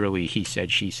literally he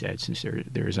said, she said, since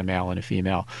there is a male and a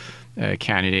female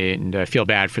candidate, and I feel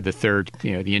bad for the third,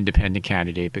 the independent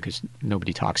candidate, because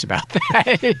nobody talks about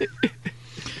that.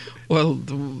 Well,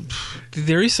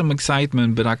 there is some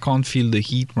excitement, but I can't feel the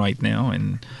heat right now.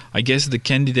 And I guess the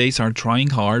candidates are trying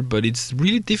hard, but it's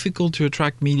really difficult to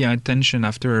attract media attention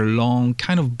after a long,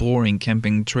 kind of boring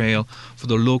campaign trail for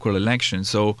the local election.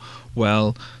 So,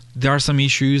 well, there are some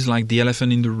issues like the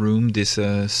elephant in the room, this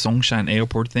Songshan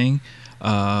Airport thing.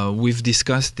 We've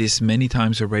discussed this many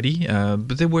times already,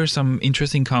 but there were some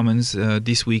interesting comments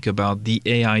this week about the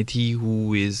AIT,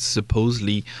 who is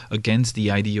supposedly against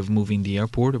the idea of moving the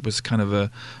airport. It was kind of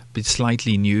a bit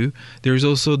slightly new. There's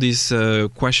also this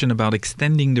question about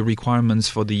extending the requirements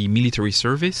for the military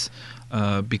service,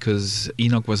 because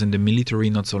Enoch was in the military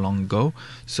not so long ago.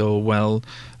 So, well,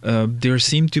 there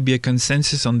seemed to be a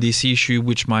consensus on this issue,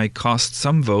 which might cost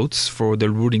some votes for the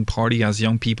ruling party, as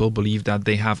young people believe that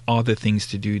they have other things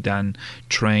to do than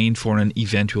train for an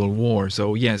eventual war.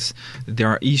 So, yes, there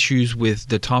are issues with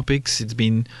the topics. It's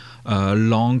been a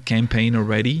long campaign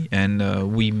already,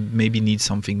 and we maybe need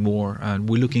something more. And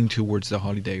we're looking towards the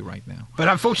holiday right now. But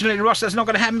unfortunately, Ross, that's not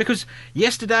going to happen because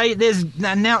yesterday there's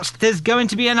announced there's going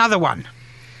to be another one.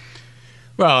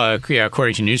 Well,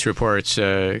 according to news reports,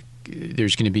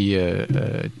 there's going to be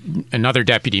another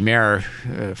deputy mayor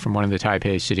from one of the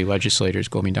Taipei city legislators,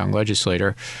 Kuomintang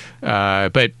legislator.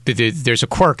 But there's a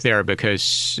quirk there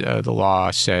because the law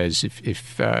says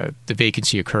if the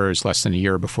vacancy occurs less than a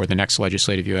year before the next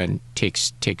legislative yuan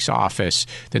takes office,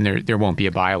 then there won't be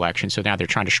a by-election. So now they're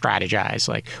trying to strategize,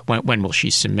 like when will she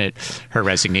submit her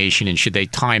resignation, and should they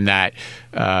time that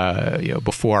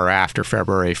before or after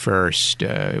February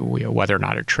 1st, whether or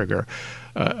not it trigger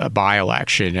a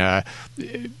by-election.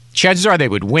 Chances are they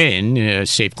would win,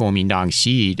 safe Kuomintang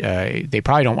seat. They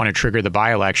probably don't want to trigger the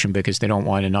by-election because they don't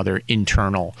want another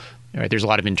internal. There's a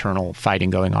lot of internal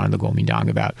fighting going on in the Kuomintang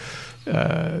about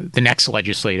the next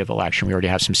legislative election. We already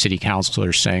have some city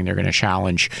councilors saying they're going to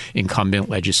challenge incumbent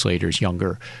legislators,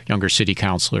 younger city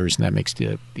councilors, and that makes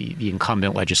the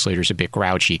incumbent legislators a bit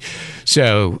grouchy.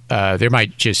 So there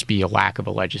might just be a lack of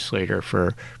a legislator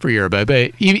for Yoruba.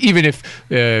 But even if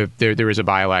there is a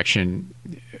by-election,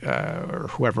 or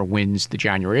whoever wins the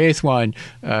January 8th one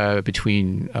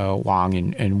between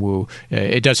Wang and Wu,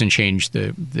 it doesn't change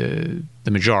the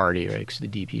majority, right? Because the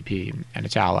DPP and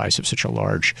its allies have such a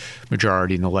large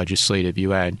majority in the legislative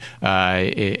yuan.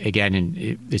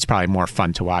 It's probably more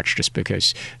fun to watch just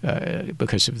because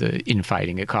of the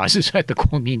infighting it causes at the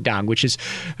Kuomintang, which is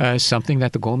something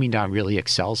that the Kuomintang really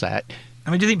excels at. I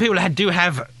mean, do you think people do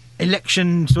have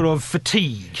election sort of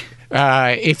fatigue?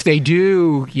 If they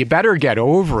do, you better get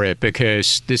over it,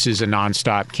 because this is a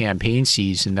nonstop campaign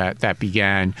season that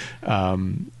began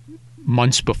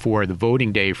months before the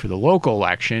voting day for the local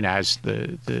election, as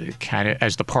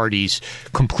the parties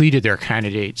completed their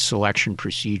candidate selection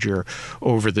procedure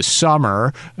over the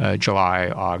summer, July,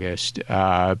 August,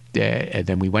 and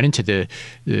then we went into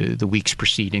the weeks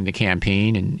preceding the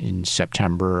campaign in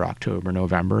September, October,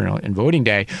 November, and voting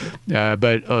day.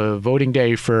 But voting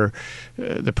day for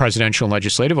the presidential and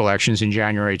legislative elections in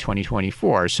January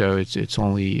 2024. So it's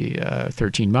only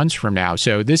 13 months from now.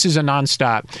 So this is a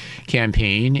nonstop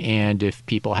campaign, and if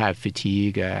people have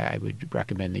fatigue, I would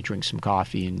recommend they drink some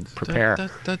coffee and prepare.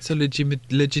 That's a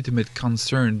legitimate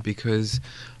concern, because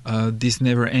this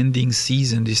never-ending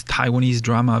season, this Taiwanese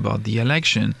drama about the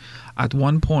election, at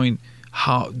one point,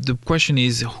 the question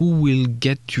is who will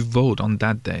get to vote on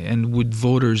that day, and would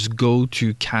voters go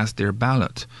to cast their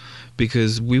ballot?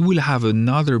 Because we will have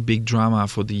another big drama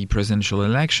for the presidential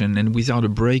election, and without a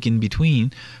break in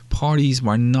between, parties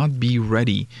will not be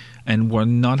ready and will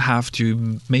not have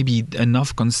to maybe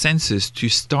enough consensus to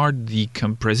start the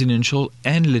presidential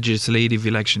and legislative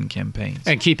election campaigns.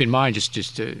 And keep in mind,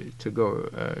 just to go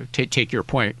take your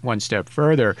point one step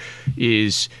further,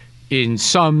 is in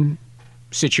some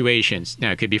situations, now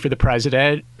it could be for the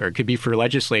president or it could be for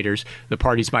legislators, the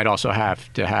parties might also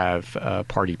have to have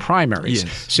party primaries.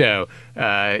 Yes. So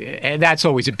and that's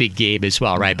always a big game as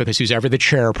well, right? Because who's ever the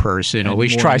chairperson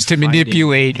always tries to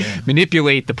manipulate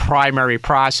the primary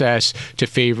process to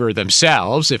favor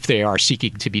themselves if they are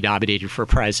seeking to be nominated for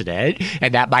president.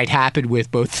 And that might happen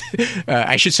with both,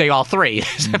 I should say all three.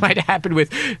 That might happen with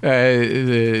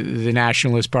the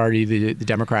Nationalist Party, the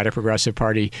Democratic Progressive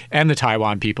Party, and the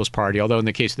Taiwan People's Party. Although in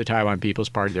the case of the Taiwan People's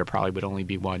Party, there probably would only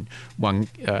be one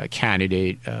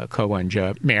candidate, Ko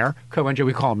Wen-je, mayor. Ko Wen-je,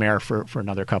 we call him mayor for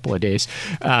another couple of days.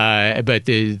 But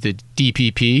the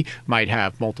DPP might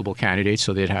have multiple candidates,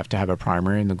 so they'd have to have a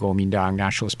primary, and the Kuomintang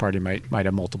Nationalist Party might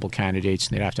have multiple candidates,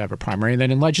 and they'd have to have a primary. And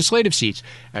then in legislative seats,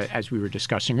 as we were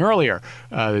discussing earlier,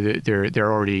 there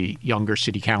are already younger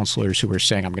city councilors who are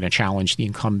saying, I'm going to challenge the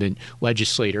incumbent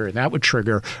legislator, and that would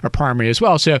trigger a primary as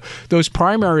well. So those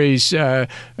primaries, they're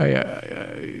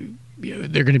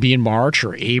going to be in March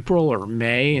or April or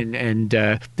May, and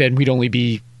then we'd only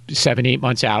be 7-8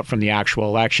 months out from the actual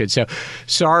election. So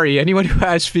sorry, anyone who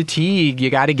has fatigue, you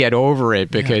got to get over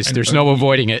it, because there's no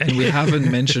avoiding it. And we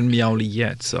haven't mentioned Miaoli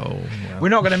yet, so we're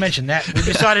not going to mention that. We've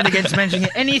decided against mentioning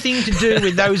anything to do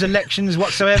with those elections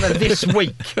whatsoever this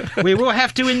week. We will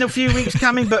have to in the few weeks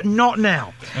coming, but not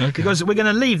now. Okay. Because we're going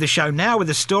to leave the show now with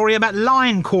a story about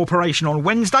Lion Corporation on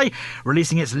Wednesday,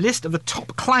 releasing its list of the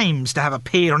top claims to have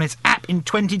appeared on its app in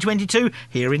 2022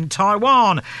 here in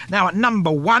Taiwan. Now, at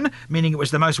number 1, meaning it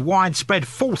was the most widespread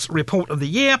false report of the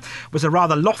year, was a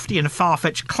rather lofty and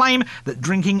far-fetched claim that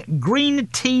drinking green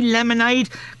tea lemonade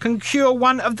can cure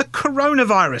one of the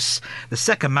coronavirus. The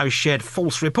second most shared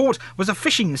false report was a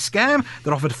phishing scam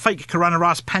that offered fake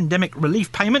coronavirus pandemic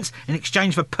relief payments in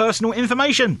exchange for personal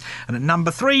information. And at number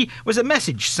 3 was a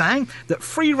message saying that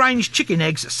free-range chicken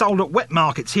eggs sold at wet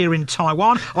markets here in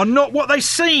Taiwan are not what they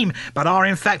seem, but are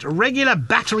in fact regular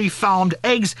battery-farmed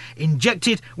eggs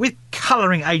injected with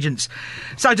colouring agents.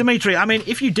 So, Dimitri, I mean,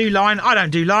 if you do line, I don't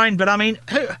do line, but I mean,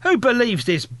 who believes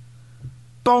this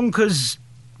bonkers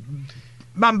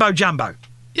mumbo-jumbo?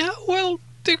 Yeah, well,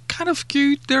 they're kind of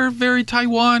cute. They're very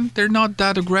Taiwan. They're not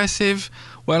that aggressive.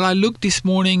 Well, I looked this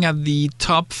morning at the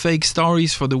top fake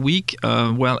stories for the week.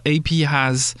 AP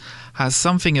has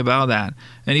something about that.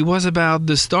 And it was about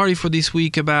the story for this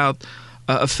week about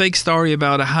a fake story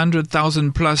about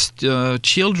 100,000 plus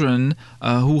children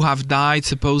who have died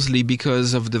supposedly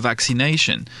because of the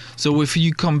vaccination. So if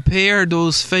you compare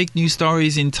those fake news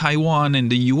stories in Taiwan and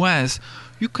the US,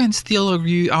 you can still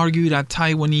argue that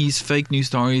Taiwanese fake news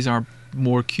stories are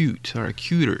more cute or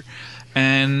cuter.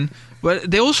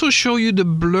 But they also show you the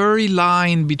blurry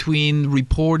line between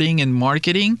reporting and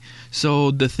marketing. So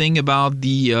the thing about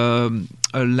the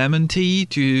lemon tea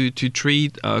to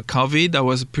treat COVID, that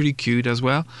was pretty cute as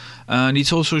well. And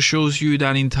it also shows you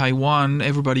that in Taiwan,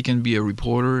 everybody can be a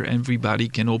reporter, everybody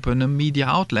can open a media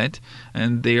outlet,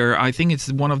 and I think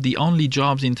it's one of the only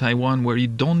jobs in Taiwan where you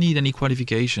don't need any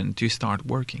qualification to start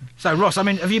working. So, Ross, I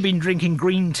mean, have you been drinking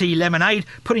green tea lemonade,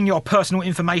 putting your personal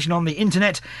information on the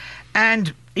internet,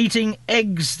 and eating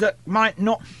eggs that might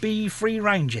not be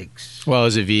free-range eggs? Well,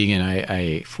 as a vegan,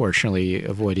 I fortunately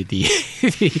avoided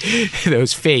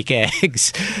those fake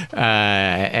eggs.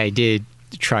 I did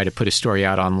try to put a story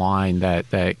out online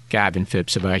that Gavin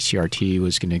Phipps of ICRT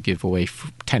was going to give away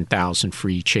 10,000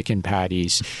 free chicken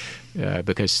patties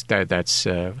because that's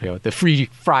the free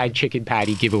fried chicken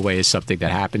patty giveaway is something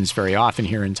that happens very often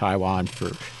here in Taiwan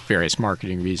for various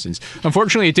marketing reasons.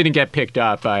 Unfortunately, it didn't get picked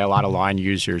up by a lot of Line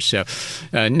users. So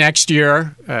next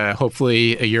year,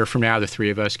 hopefully a year from now, the three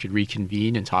of us could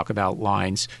reconvene and talk about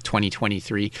Line's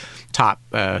 2023 top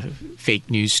fake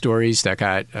news stories that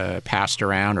got passed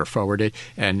around or forwarded.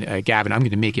 And Gavin, I'm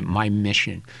going to make it my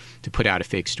mission to put out a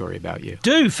fake story about you.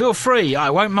 Do feel free. I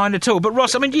won't mind at all. But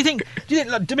Ross, I mean, do you think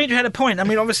like, Dimitri had a point? I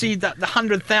mean, obviously that the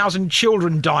 100,000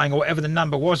 children dying, or whatever the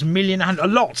number was,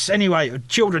 lots anyway, of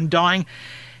children dying,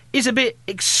 is a bit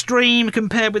extreme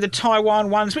compared with the Taiwan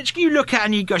ones, which you look at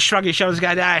and you go shrug your shoulders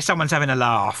and go, someone's having a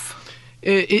laugh.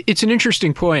 It's an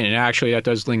interesting point, and actually that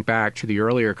does link back to the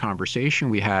earlier conversation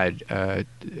we had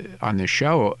on this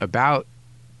show about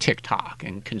TikTok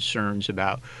and concerns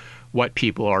about what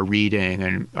people are reading,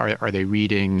 and are they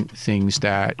reading things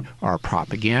that are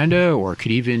propaganda, or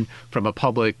could even, from a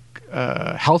public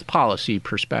health policy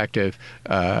perspective,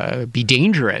 be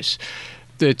dangerous.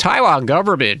 The Taiwan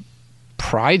government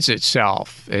prides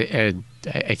itself, and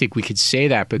I think we could say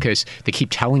that because they keep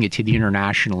telling it to the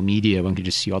international media. One can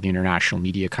just see all the international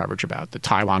media coverage about the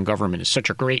Taiwan government is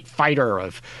such a great fighter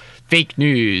of fake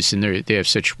news, and they have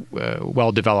such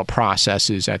well-developed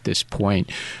processes at this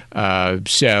point.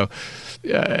 So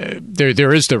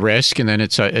there is the risk, and then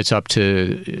it's up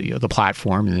to the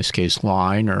platform, in this case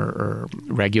Line or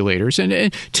regulators.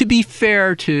 And to be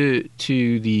fair to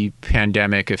the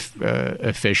pandemic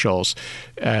officials,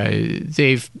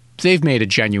 they've made a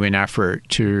genuine effort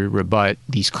to rebut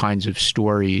these kinds of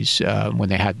stories. When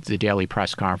they had the daily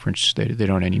press conference, they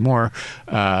don't anymore.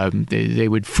 They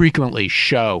would frequently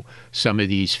show some of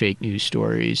these fake news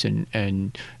stories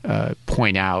and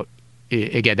point out.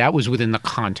 Again, that was within the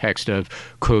context of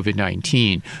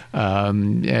COVID-19,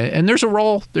 and there's a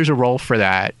role for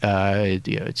that.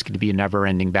 It's going to be a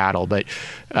never-ending battle. But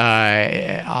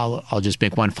I'll just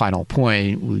make one final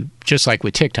point. Just like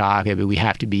with TikTok, we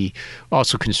have to be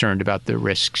also concerned about the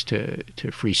risks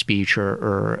to free speech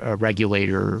or a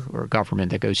regulator or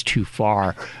government that goes too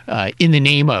far in the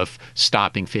name of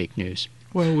stopping fake news.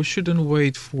 Well, we shouldn't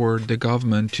wait for the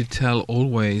government to tell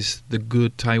always the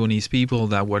good Taiwanese people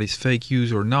that what is fake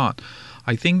news or not.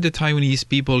 I think the Taiwanese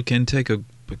people can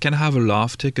have a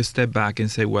laugh, take a step back and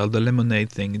say, well, the lemonade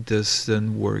thing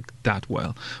doesn't work that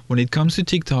well. When it comes to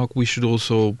TikTok, we should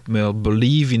also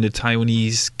believe in the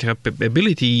Taiwanese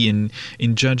capability in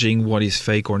judging what is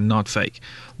fake or not fake.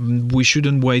 We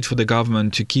shouldn't wait for the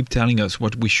government to keep telling us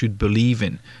what we should believe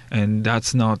in. And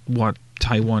that's not what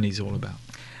Taiwan is all about.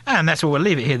 And that's where we'll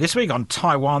leave it here this week on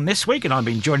Taiwan This Week. And I've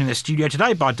been joined in the studio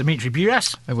today by Dimitri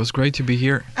Buras. It was great to be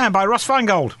here. And by Ross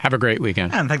Feingold. Have a great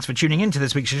weekend. And thanks for tuning in to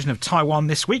this week's edition of Taiwan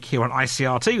This Week here on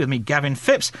ICRT with me, Gavin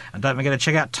Phipps. And don't forget to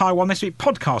check out Taiwan This Week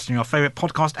podcast on your favourite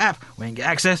podcast app where you can get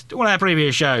access to all our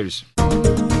previous shows.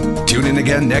 Tune in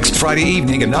again next Friday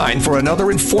evening at 9 for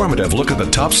another informative look at the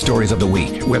top stories of the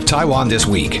week with Taiwan This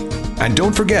Week. And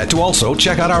don't forget to also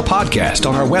check out our podcast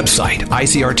on our website,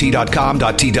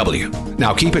 icrt.com.tw.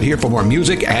 Now keep it here for more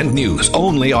music and news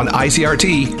only on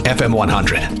ICRT FM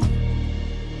 100.